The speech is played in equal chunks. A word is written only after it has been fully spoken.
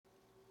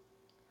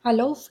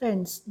Hello,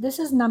 friends. This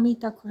is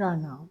Namita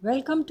Khurana.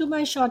 Welcome to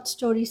my short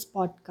stories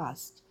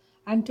podcast.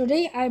 And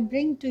today I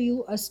bring to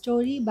you a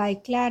story by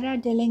Clara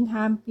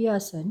Dillingham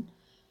Pearson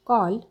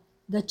called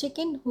The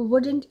Chicken Who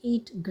Wouldn't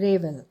Eat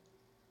Gravel.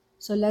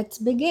 So let's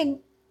begin.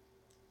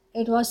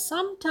 It was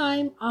some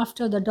time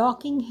after the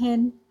docking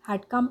hen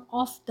had come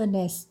off the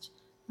nest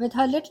with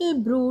her little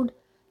brood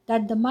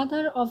that the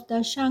mother of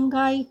the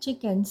Shanghai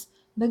chickens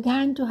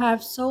began to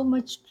have so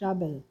much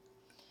trouble.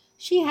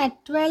 She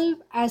had 12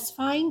 as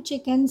fine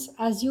chickens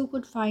as you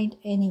could find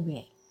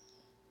anywhere.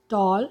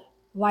 Tall,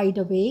 wide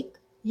awake,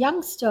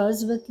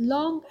 youngsters with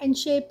long and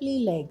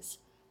shapely legs,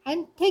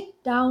 and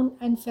thick down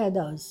and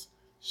feathers.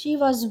 She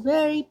was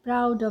very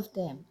proud of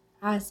them,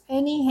 as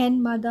any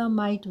hen mother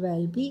might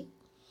well be,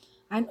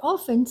 and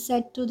often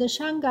said to the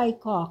Shanghai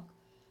cock,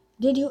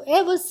 "Did you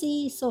ever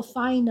see so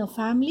fine a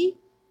family?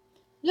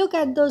 Look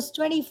at those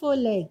 24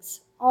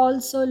 legs,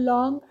 all so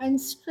long and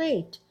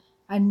straight,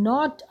 and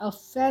not a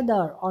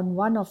feather on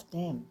one of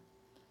them."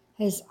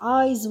 His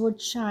eyes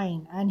would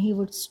shine and he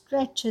would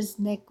stretch his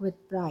neck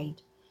with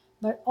pride.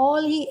 But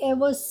all he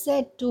ever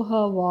said to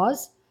her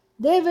was,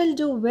 "They will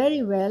do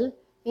very well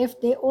if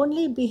they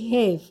only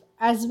behave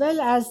as well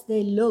as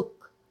they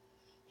look."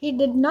 He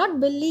did not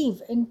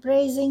believe in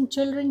praising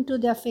children to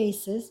their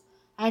faces,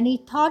 and he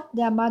thought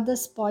their mother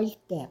spoilt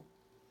them.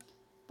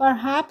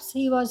 Perhaps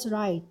he was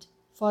right,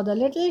 for the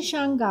little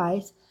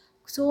Shanghais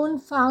soon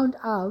found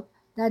out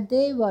that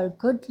they were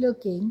good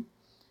looking,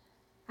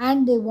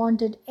 and they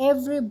wanted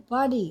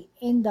everybody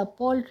in the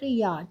poultry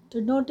yard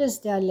to notice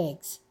their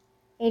legs.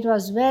 It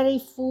was very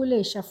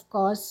foolish, of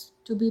course,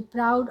 to be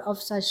proud of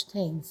such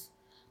things.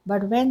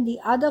 But when the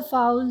other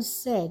fowls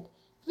said,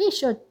 "We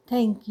should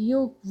think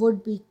you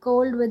would be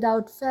cold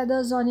without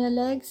feathers on your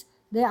legs,"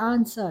 they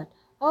answered,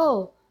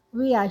 "Oh,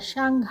 we are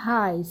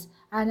Shanghais,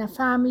 and our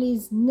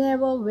families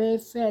never wear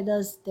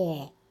feathers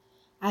there."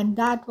 And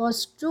that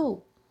was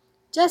true,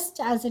 just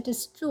as it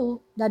is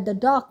true that the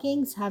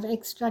Dorkings have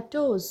extra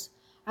toes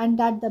and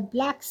that the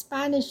black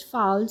Spanish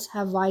fowls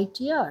have white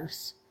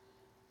ears.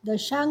 The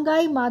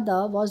Shanghai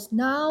mother was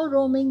now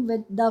roaming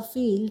with the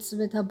fields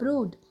with her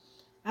brood,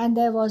 and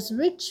there was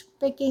rich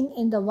picking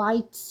in the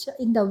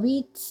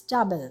wheat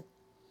stubble.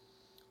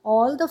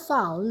 All the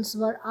fowls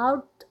were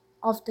out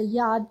of the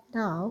yard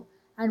now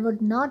and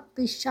would not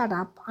be shut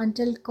up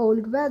until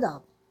cold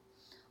weather.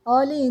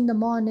 Early in the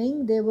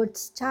morning they would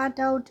start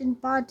out in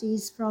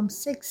parties from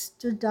six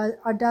to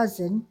a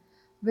dozen,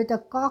 with a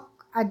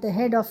cock at the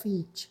head of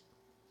each.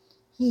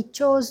 He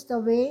chose the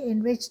way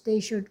in which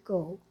they should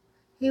go.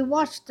 He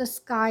watched the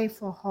sky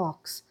for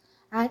hawks,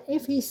 and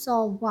if he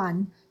saw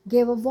one,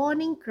 gave a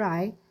warning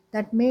cry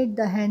that made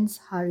the hens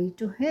hurry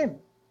to him.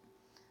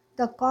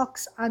 The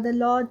cocks are the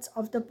lords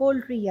of the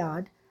poultry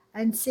yard,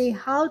 and say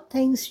how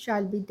things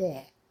shall be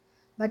there.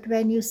 But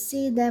when you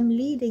see them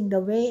leading the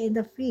way in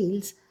the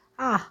fields,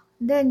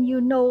 then you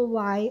know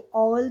why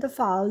all the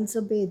fowls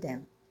obey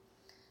them.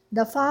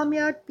 The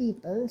farmyard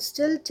people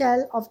still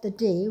tell of the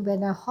day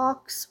when a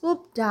hawk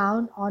swooped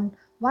down on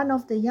one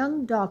of the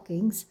young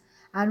Dorkings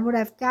and would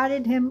have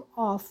carried him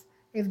off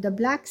if the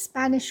black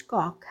Spanish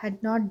cock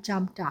had not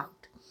jumped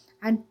out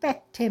and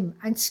pecked him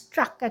and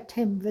struck at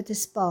him with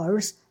his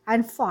spurs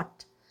and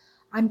fought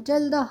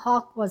until the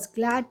hawk was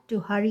glad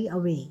to hurry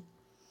away.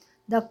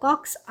 The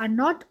cocks are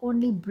not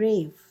only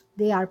brave,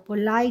 they are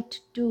polite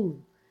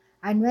too,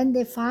 and when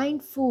they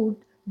find food,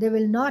 they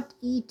will not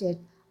eat it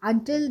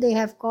until they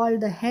have called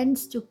the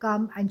hens to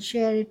come and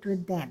share it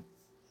with them.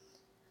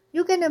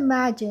 You can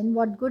imagine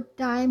what good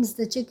times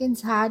the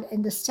chickens had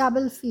in the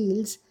stubble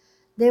fields.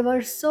 They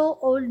were so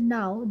old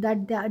now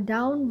that their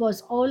down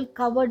was all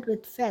covered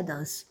with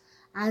feathers,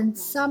 and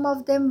some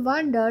of them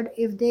wondered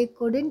if they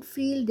couldn't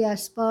feel their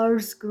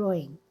spurs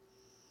growing.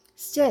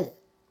 Still,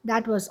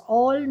 that was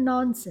all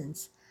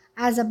nonsense,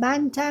 as a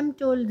bantam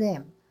told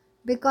them,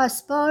 because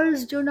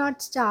spurs do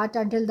not start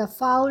until the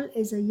fowl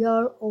is a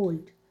year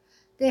old.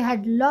 They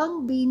had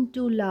long been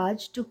too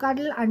large to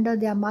cuddle under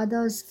their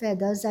mother's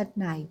feathers at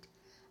night,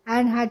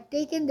 and had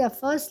taken their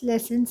first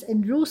lessons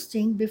in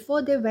roosting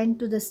before they went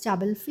to the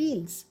stubble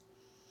fields.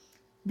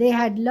 They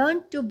had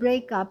learned to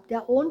break up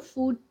their own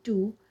food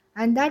too,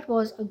 and that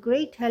was a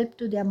great help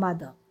to their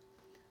mother.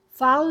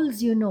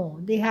 Fowls, you know,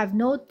 they have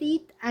no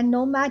teeth, and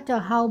no matter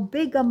how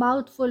big a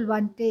mouthful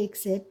one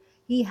takes it,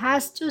 he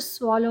has to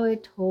swallow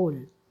it whole.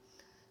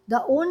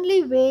 The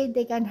only way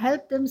they can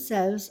help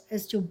themselves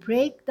is to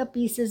break the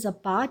pieces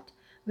apart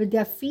with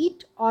their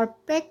feet or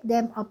peck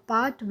them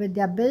apart with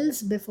their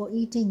bills before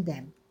eating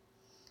them.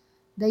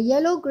 The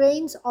yellow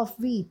grains of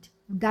wheat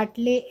that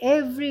lay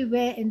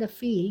everywhere in the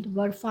field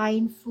were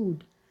fine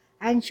food,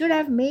 and should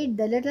have made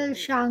the little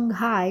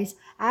Shanghais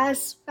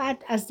as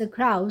fat as the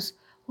crows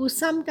who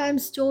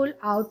sometimes stole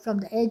out from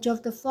the edge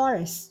of the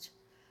forest.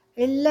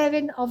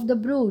 11 of the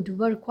brood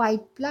were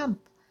quite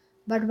plump,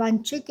 but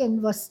one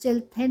chicken was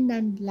still thin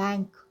and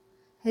lank.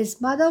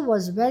 His mother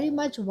was very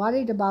much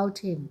worried about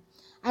him,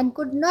 and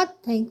could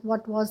not think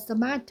what was the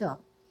matter.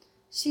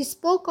 She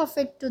spoke of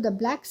it to the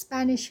black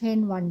Spanish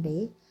hen one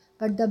day,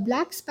 but the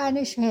black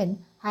Spanish hen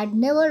had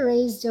never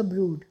raised a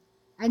brood,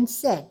 and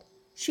said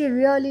she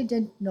really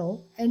didn't know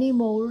any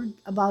more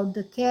about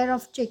the care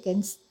of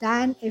chickens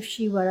than if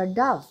she were a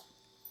dove.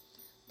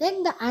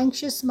 Then the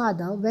anxious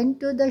mother went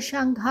to the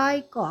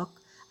Shanghai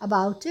cock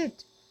about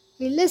it.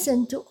 He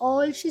listened to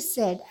all she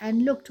said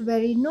and looked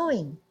very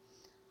knowing.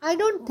 "I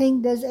don't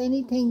think there's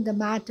anything the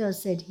matter,"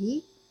 said he.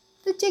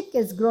 "The chick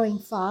is growing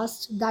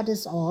fast, that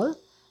is all.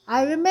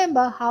 I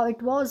remember how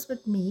it was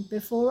with me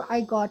before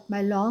I got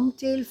my long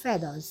tail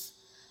feathers.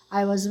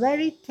 I was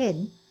very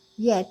thin,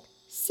 yet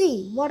see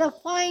what a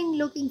fine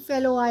looking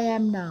fellow I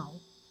am now."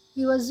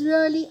 He was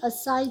really a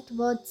sight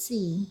worth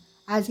seeing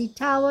as he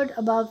towered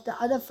above the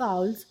other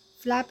fowls,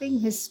 flapping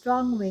his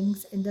strong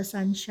wings in the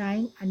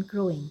sunshine and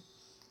crowing.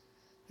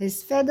 His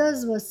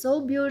feathers were so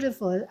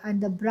beautiful, and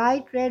the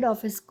bright red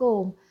of his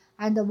comb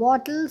and the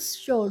wattles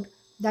showed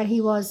that he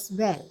was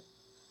well.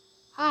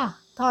 "Ah,"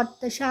 thought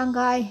the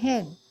Shanghai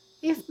hen,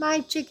 "if my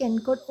chicken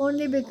could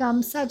only become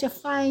such a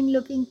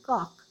fine-looking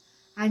cock,"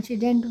 and she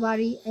didn't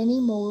worry any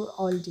more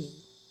all day.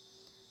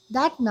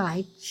 That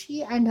night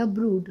she and her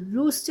brood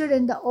roosted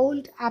in the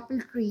old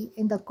apple tree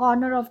in the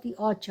corner of the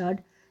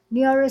orchard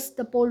nearest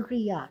the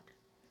poultry yard.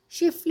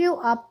 She flew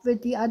up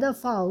with the other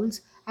fowls,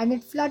 and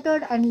it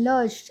fluttered and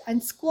lurched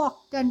and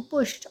squawked and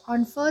pushed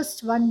on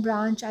first one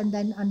branch and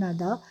then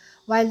another,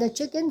 while the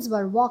chickens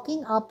were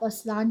walking up a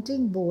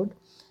slanting board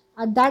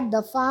that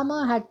the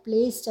farmer had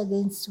placed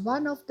against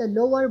one of the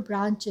lower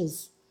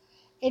branches.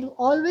 It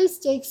always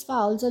takes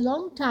fowls a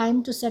long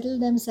time to settle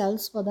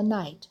themselves for the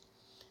night.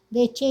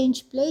 They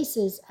change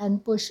places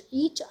and push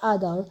each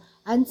other,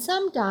 and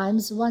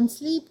sometimes one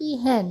sleepy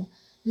hen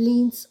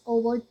leans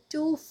over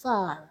too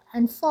far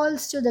and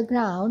falls to the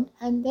ground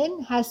and then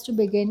has to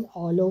begin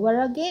all over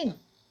again.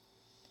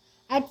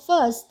 At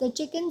first, the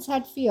chickens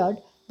had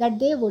feared that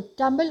they would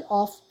tumble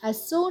off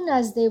as soon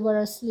as they were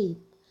asleep,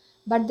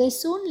 but they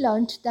soon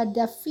learnt that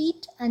their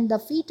feet and the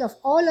feet of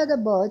all other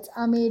birds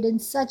are made in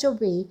such a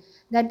way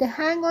that they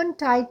hang on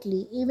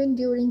tightly even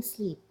during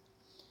sleep.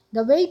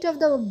 The weight of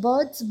the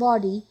bird's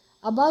body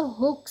above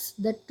hooks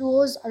the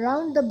toes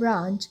around the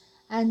branch,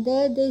 and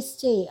there they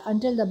stay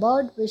until the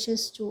bird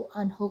wishes to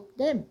unhook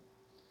them.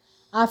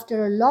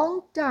 After a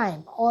long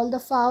time all the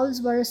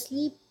fowls were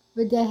asleep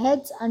with their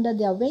heads under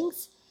their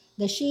wings.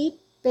 The sheep,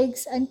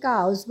 pigs, and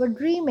cows were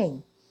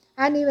dreaming,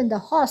 and even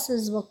the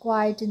horses were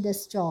quiet in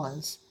their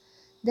stalls.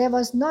 There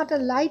was not a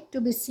light to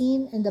be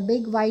seen in the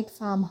big white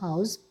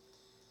farmhouse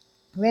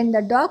when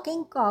the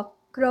Dorking cock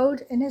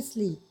crowed in his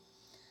sleep.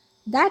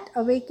 That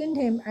awakened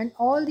him and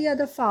all the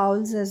other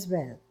fowls as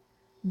well.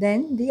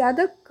 Then the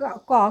other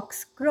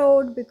cocks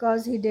crowed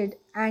because he did,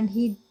 and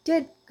he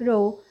did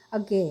crow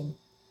again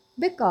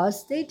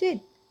because they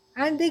did,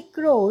 and they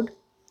crowed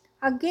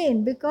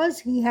again because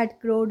he had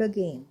crowed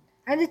again.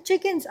 And the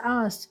chickens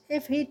asked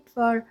if it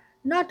were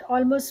not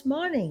almost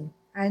morning,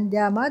 and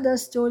their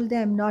mothers told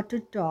them not to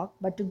talk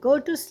but to go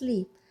to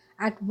sleep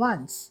at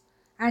once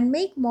and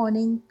make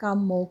morning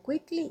come more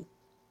quickly.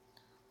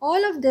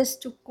 All of this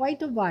took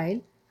quite a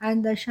while,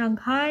 and the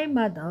Shanghai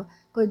mother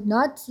could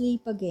not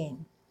sleep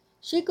again.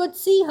 She could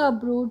see her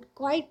brood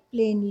quite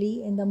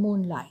plainly in the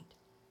moonlight,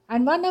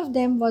 and one of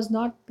them was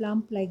not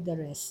plump like the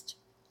rest.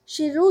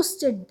 She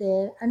roosted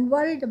there and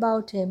worried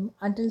about him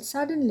until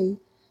suddenly,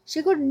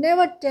 she could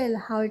never tell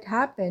how it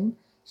happened,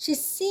 she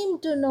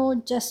seemed to know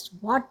just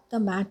what the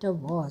matter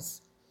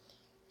was.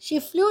 She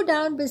flew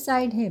down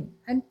beside him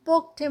and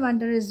poked him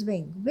under his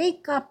wing.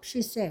 "Wake up,"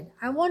 she said.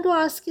 "I want to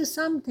ask you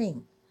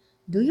something.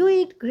 Do you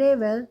eat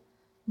gravel?"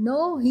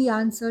 "No," he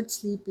answered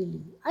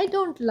sleepily. "I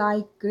don't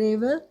like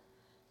gravel."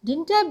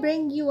 "Didn't I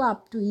bring you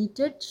up to eat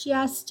it?" she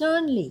asked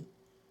sternly.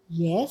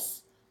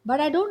 "Yes,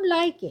 but I don't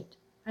like it.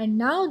 And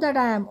now that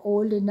I am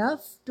old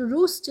enough to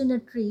roost in a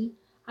tree,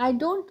 I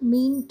don't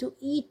mean to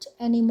eat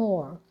any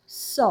more.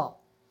 So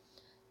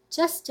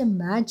just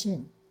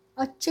imagine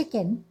a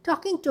chicken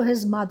talking to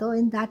his mother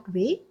in that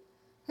way.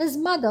 His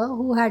mother,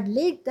 who had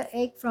laid the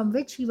egg from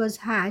which he was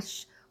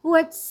hatched, who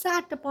had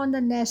sat upon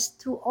the nest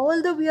through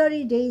all the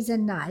weary days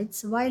and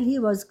nights while he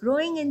was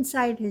growing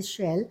inside his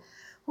shell,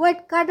 who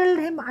had cuddled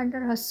him under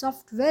her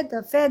soft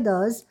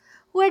feathers,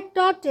 who had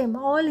taught him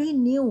all he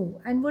knew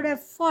and would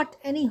have fought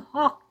any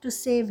hawk to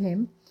save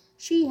him,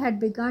 she had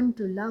begun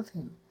to love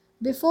him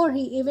before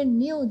he even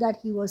knew that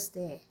he was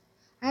there,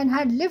 and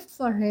had lived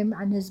for him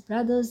and his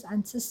brothers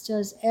and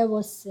sisters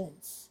ever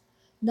since.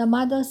 The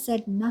mother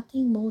said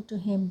nothing more to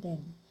him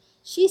then.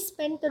 She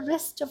spent the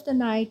rest of the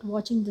night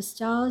watching the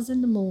stars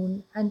and the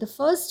moon and the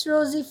first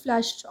rosy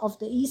flush of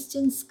the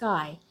eastern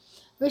sky,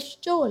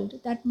 which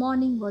told that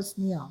morning was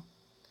near.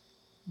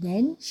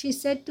 Then she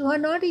said to her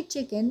naughty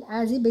chicken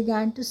as he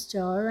began to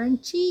stir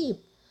and cheep,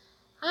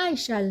 "I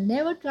shall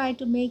never try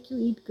to make you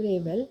eat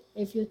gravel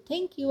if you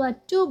think you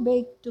are too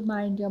big to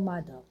mind your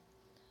mother.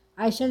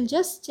 I shall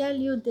just tell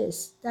you this,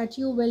 that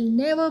you will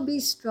never be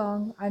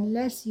strong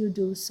unless you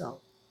do so.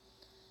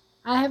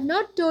 I have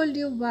not told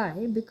you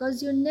why,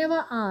 because you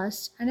never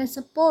asked, and I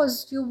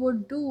supposed you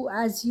would do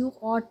as you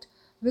ought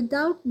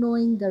without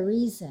knowing the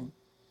reason.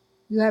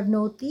 You have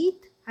no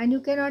teeth, and you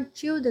cannot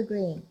chew the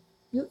grain.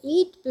 You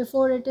eat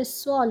before it is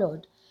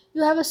swallowed.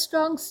 You have a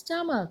strong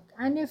stomach,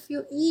 and if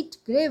you eat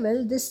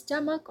gravel, this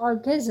stomach or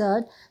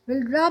gizzard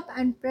will rub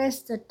and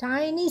press the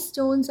tiny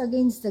stones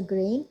against the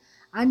grain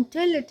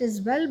until it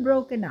is well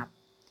broken up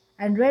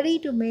and ready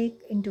to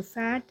make into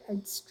fat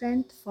and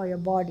strength for your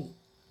body.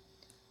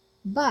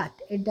 But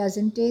it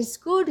doesn't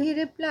taste good, he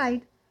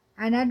replied,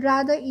 and I'd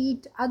rather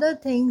eat other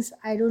things.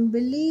 I don't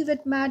believe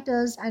it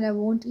matters, and I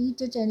won't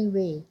eat it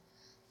anyway.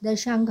 The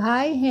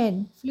Shanghai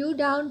hen flew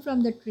down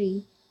from the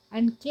tree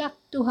and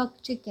clucked to her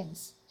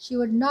chickens. She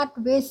would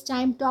not waste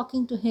time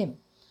talking to him.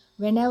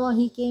 Whenever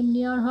he came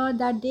near her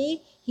that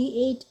day, he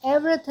ate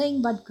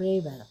everything but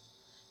gravel.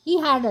 He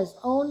had his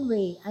own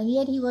way, and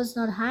yet he was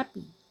not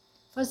happy.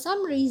 For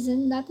some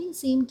reason, nothing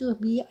seemed to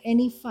be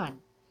any fun.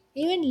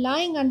 Even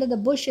lying under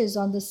the bushes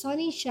on the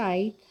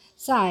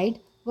side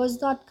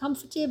was not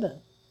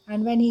comfortable,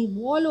 and when he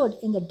wallowed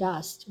in the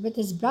dust with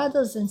his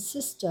brothers and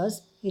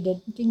sisters, he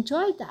didn't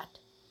enjoy that.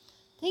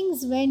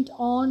 Things went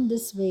on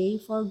this way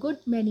for a good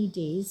many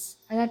days,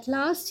 and at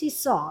last he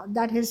saw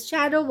that his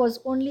shadow was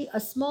only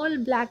a small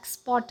black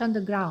spot on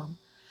the ground,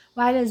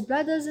 while his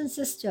brothers and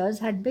sisters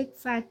had big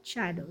fat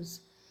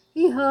shadows.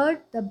 He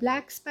heard the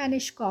black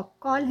Spanish cock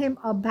call him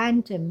a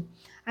bantam,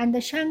 and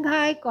the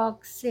Shanghai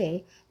cock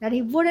say that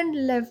he wouldn't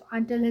live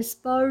until his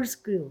spurs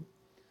grew.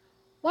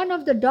 One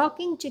of the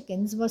docking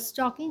chickens was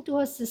talking to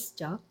her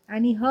sister,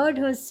 and he heard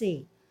her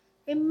say,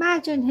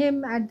 "Imagine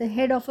him at the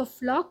head of a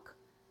flock."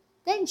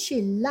 Then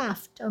she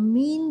laughed a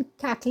mean,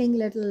 cackling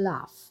little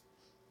laugh.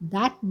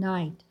 That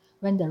night,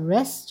 when the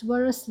rest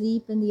were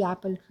asleep in the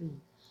apple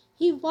tree,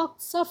 he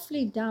walked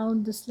softly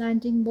down the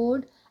slanting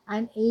board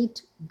and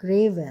ate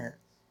gravel.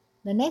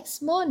 The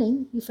next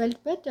morning he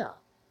felt better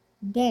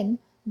than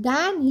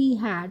he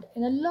had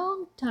in a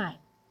long time.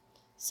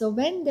 So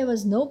when there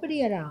was nobody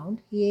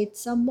around, he ate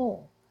some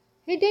more.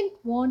 He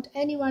didn't want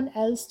anyone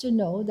else to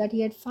know that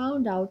he had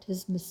found out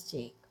his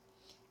mistake.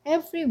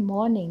 Every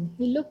morning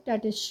he looked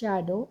at his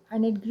shadow,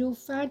 and it grew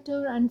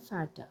fatter and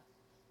fatter.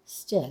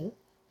 Still,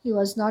 he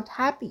was not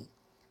happy,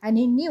 and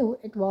he knew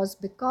it was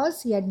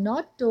because he had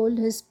not told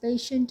his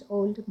patient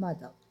old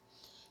mother.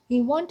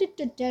 He wanted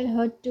to tell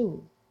her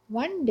too.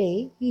 One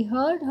day he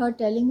heard her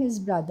telling his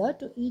brother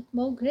to eat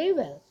more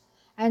gravel,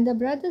 and the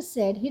brother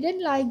said he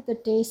didn't like the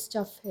taste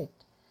of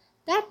it.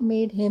 That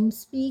made him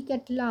speak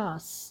at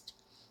last.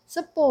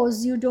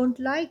 "Suppose you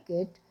don't like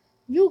it,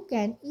 you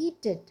can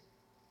eat it.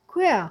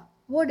 Queer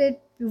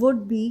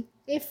would be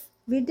if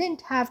we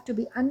didn't have to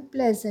be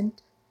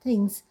unpleasant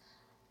things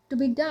to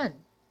be done.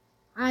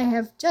 I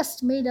have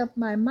just made up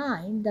my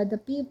mind that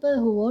the people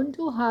who won't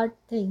do hard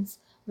things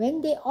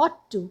when they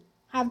ought to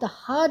have the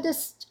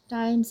hardest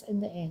times in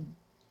the end.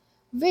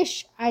 Wish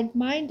I'd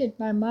minded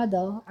my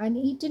mother and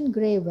eaten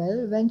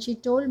gravel when she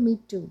told me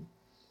to.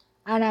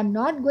 And I'm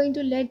not going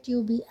to let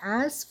you be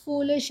as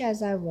foolish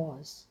as I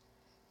was."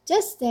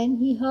 Just then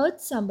he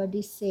heard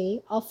somebody say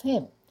of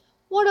him,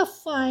 "What a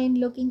fine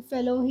looking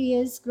fellow he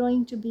is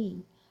growing to be.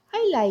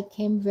 I like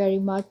him very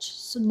much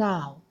so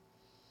now."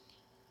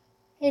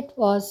 It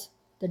was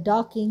the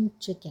docking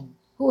chicken,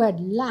 who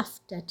had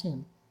laughed at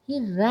him. He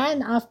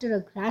ran after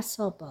a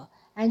grasshopper,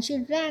 and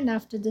she ran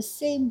after the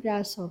same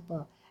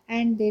grasshopper,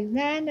 and they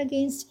ran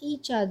against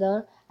each other,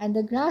 and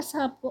the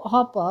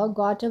grasshopper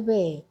got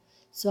away.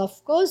 So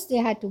of course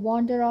they had to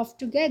wander off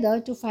together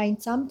to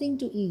find something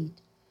to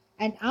eat,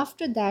 and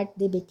after that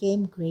they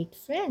became great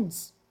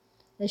friends.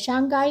 The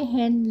Shanghai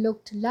hen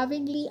looked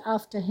lovingly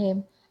after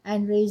him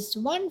and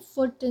raised one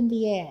foot in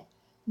the air.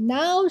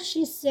 "Now,"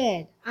 she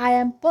said, "I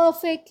am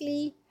perfectly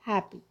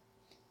happy."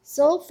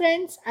 So,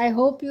 friends, I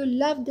hope you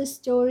love this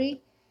story.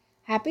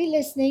 Happy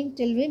listening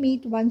till we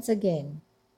meet once again.